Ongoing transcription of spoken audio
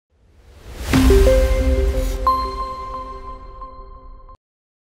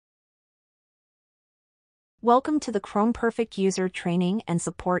Welcome to the Chromperfect user training and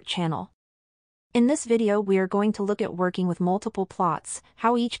support channel. In this video we are going to look at working with multiple plots,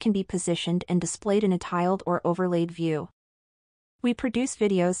 how each can be positioned and displayed in a tiled or overlaid view. We produce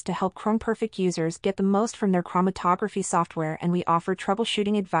videos to help Chromperfect users get the most from their chromatography software, and we offer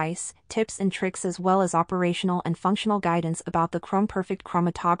troubleshooting advice, tips and tricks, as well as operational and functional guidance about the Chromperfect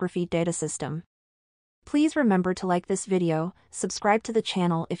chromatography data system. Please remember to like this video, subscribe to the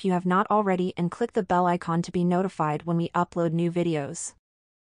channel if you have not already, and click the bell icon to be notified when we upload new videos.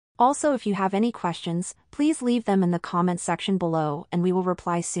 Also, if you have any questions, please leave them in the comment section below and we will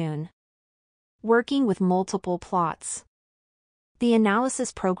reply soon. Working with multiple plots. The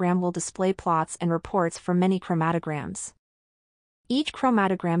analysis program will display plots and reports for many chromatograms. Each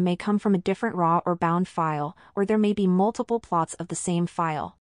chromatogram may come from a different raw or bound file, or there may be multiple plots of the same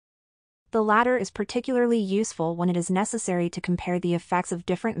file. The latter is particularly useful when it is necessary to compare the effects of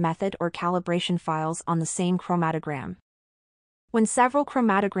different method or calibration files on the same chromatogram. When several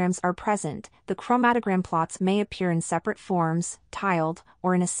chromatograms are present, the chromatogram plots may appear in separate forms, tiled,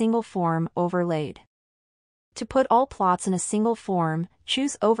 or in a single form, overlaid. To put all plots in a single form,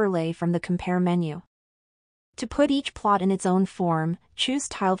 choose Overlay from the Compare menu. To put each plot in its own form, choose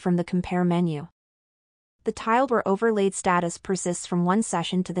Tiled from the Compare menu. The tiled or overlaid status persists from one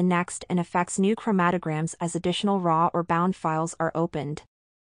session to the next and affects new chromatograms as additional raw or bound files are opened.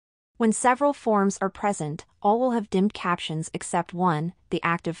 When several forms are present, all will have dimmed captions except one, the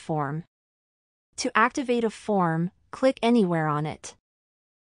active form. To activate a form, click anywhere on it.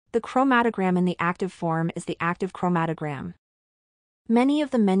 The chromatogram in the active form is the active chromatogram. Many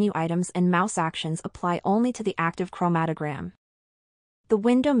of the menu items and mouse actions apply only to the active chromatogram. The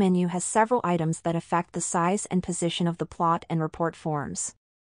window menu has several items that affect the size and position of the plot and report forms.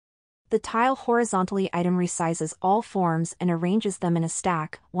 The tile horizontally item resizes all forms and arranges them in a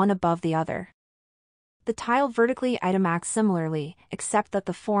stack, one above the other. The tile vertically item acts similarly, except that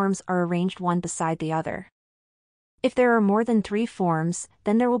the forms are arranged one beside the other. If there are more than 3 forms,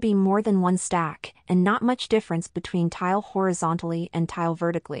 then there will be more than one stack, and not much difference between tile horizontally and tile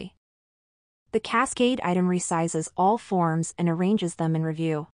vertically. The cascade item resizes all forms and arranges them in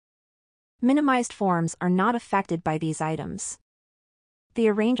review. Minimized forms are not affected by these items. The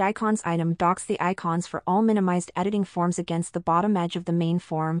Arrange Icons item docks the icons for all minimized editing forms against the bottom edge of the main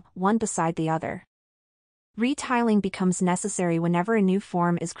form, one beside the other. Retiling becomes necessary whenever a new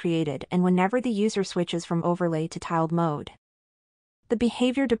form is created and whenever the user switches from overlay to tiled mode. The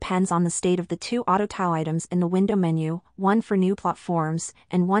behavior depends on the state of the 2 auto tile items in the window menu, one for new plot forms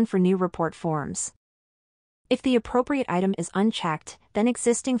and one for new report forms. If the appropriate item is unchecked, then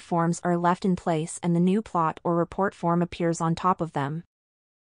existing forms are left in place and the new plot or report form appears on top of them.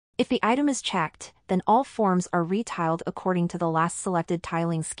 If the item is checked, then all forms are retiled according to the last selected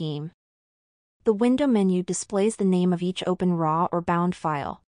tiling scheme. The window menu displays the name of each open raw or bound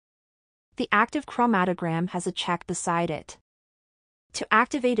file. The active chromatogram has a check beside it. To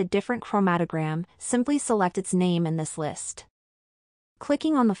activate a different chromatogram, simply select its name in this list.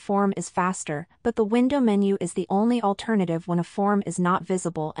 Clicking on the form is faster, but the window menu is the only alternative when a form is not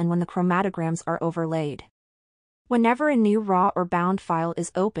visible and when the chromatograms are overlaid. Whenever a new raw or bound file is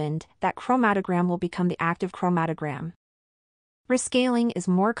opened, that chromatogram will become the active chromatogram. Rescaling is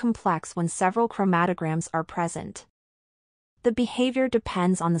more complex when several chromatograms are present. The behavior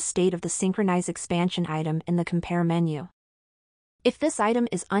depends on the state of the Synchronize expansion item in the Compare menu. If this item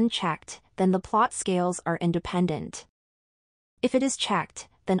is unchecked, then the plot scales are independent. If it is checked,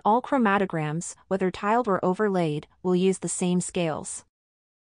 then all chromatograms, whether tiled or overlaid, will use the same scales.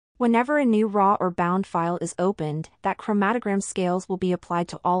 Whenever a new raw or bound file is opened, that chromatogram scales will be applied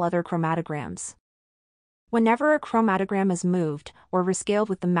to all other chromatograms. Whenever a chromatogram is moved, or rescaled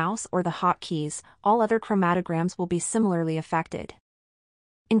with the mouse or the hotkeys, all other chromatograms will be similarly affected.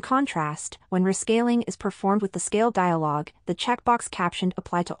 In contrast, when rescaling is performed with the Scale dialog, the checkbox captioned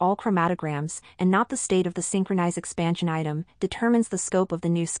Apply to all chromatograms, and not the state of the Synchronize expansion item, determines the scope of the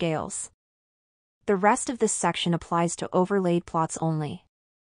new scales. The rest of this section applies to overlaid plots only.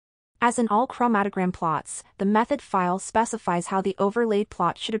 As in all chromatogram plots, the method file specifies how the overlaid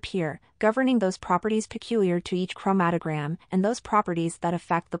plot should appear, governing those properties peculiar to each chromatogram and those properties that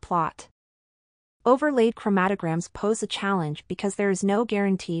affect the plot. Overlaid chromatograms pose a challenge because there is no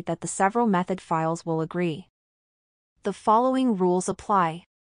guarantee that the several method files will agree. The following rules apply.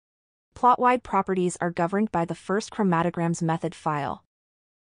 Plot-wide properties are governed by the first chromatogram's method file.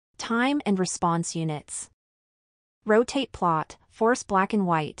 Time and response units. Rotate plot, force black and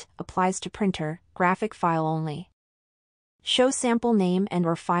white, applies to printer, graphic file only. Show sample name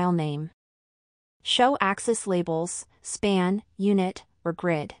and/or file name. Show axis labels, span, unit, or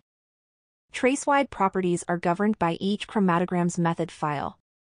grid. Trace-wide properties are governed by each Chromatograms method file.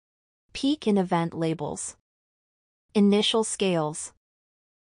 Peak and event labels. Initial scales.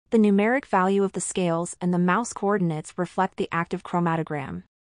 The numeric value of the scales and the mouse coordinates reflect the active chromatogram.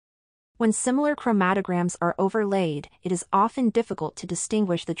 When similar chromatograms are overlaid, it is often difficult to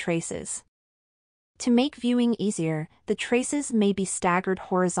distinguish the traces. To make viewing easier, the traces may be staggered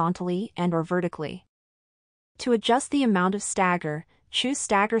horizontally and/or vertically. To adjust the amount of stagger, choose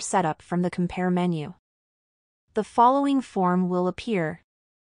Stagger Setup from the Compare menu. The following form will appear.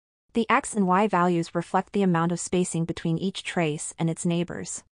 The X and Y values reflect the amount of spacing between each trace and its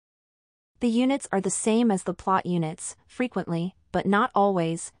neighbors. The units are the same as the plot units, frequently, but not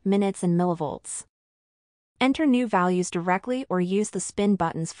always, minutes and millivolts. Enter new values directly or use the spin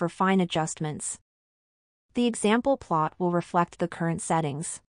buttons for fine adjustments. The example plot will reflect the current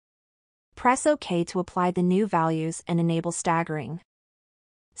settings. Press OK to apply the new values and enable staggering.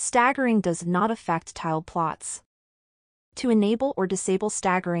 Staggering does not affect tiled plots. To enable or disable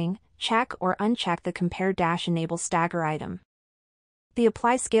staggering, check or uncheck the Compare-Enable Stagger item. The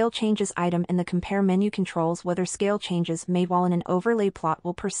Apply Scale Changes item in the Compare menu controls whether scale changes made while in an overlay plot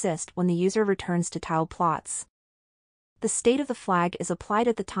will persist when the user returns to tiled plots. The state of the flag is applied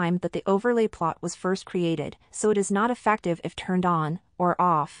at the time that the overlay plot was first created, so it is not effective if turned on or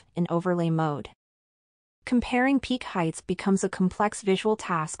off in overlay mode. Comparing peak heights becomes a complex visual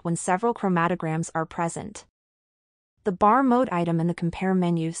task when several chromatograms are present. The bar mode item in the Compare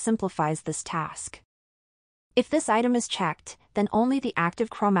menu simplifies this task. If this item is checked, then only the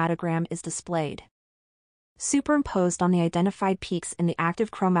active chromatogram is displayed. Superimposed on the identified peaks in the active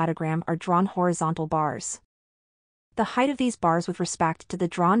chromatogram are drawn horizontal bars. The height of these bars with respect to the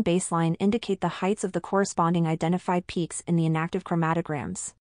drawn baseline indicate the heights of the corresponding identified peaks in the inactive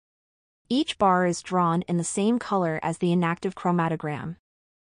chromatograms. Each bar is drawn in the same color as the inactive chromatogram.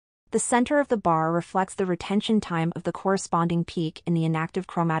 The center of the bar reflects the retention time of the corresponding peak in the inactive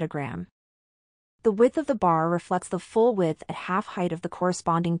chromatogram. The width of the bar reflects the full width at half height of the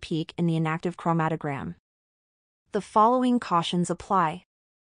corresponding peak in the inactive chromatogram. The following cautions apply.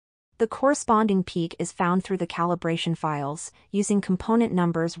 The corresponding peak is found through the calibration files, using component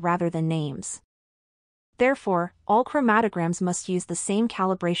numbers rather than names. Therefore, all chromatograms must use the same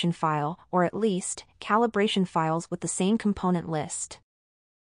calibration file, or at least, calibration files with the same component list.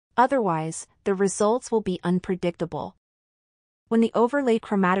 Otherwise, the results will be unpredictable. When the overlaid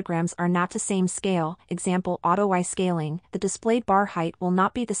chromatograms are not to same scale, example auto-Y scaling, the displayed bar height will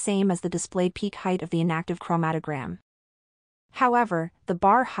not be the same as the displayed peak height of the inactive chromatogram. However, the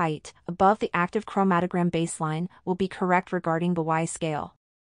bar height, above the active chromatogram baseline, will be correct regarding the Y scale.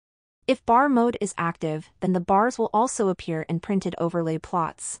 If bar mode is active, then the bars will also appear in printed overlay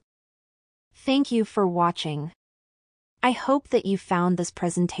plots. Thank you for watching. I hope that you found this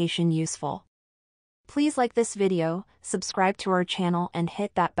presentation useful. Please like this video, subscribe to our channel and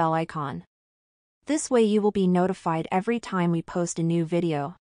hit that bell icon. This way you will be notified every time we post a new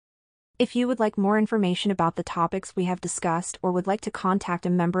video. If you would like more information about the topics we have discussed or would like to contact a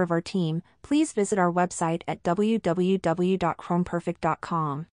member of our team, please visit our website at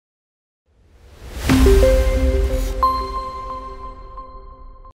www.chromperfect.com.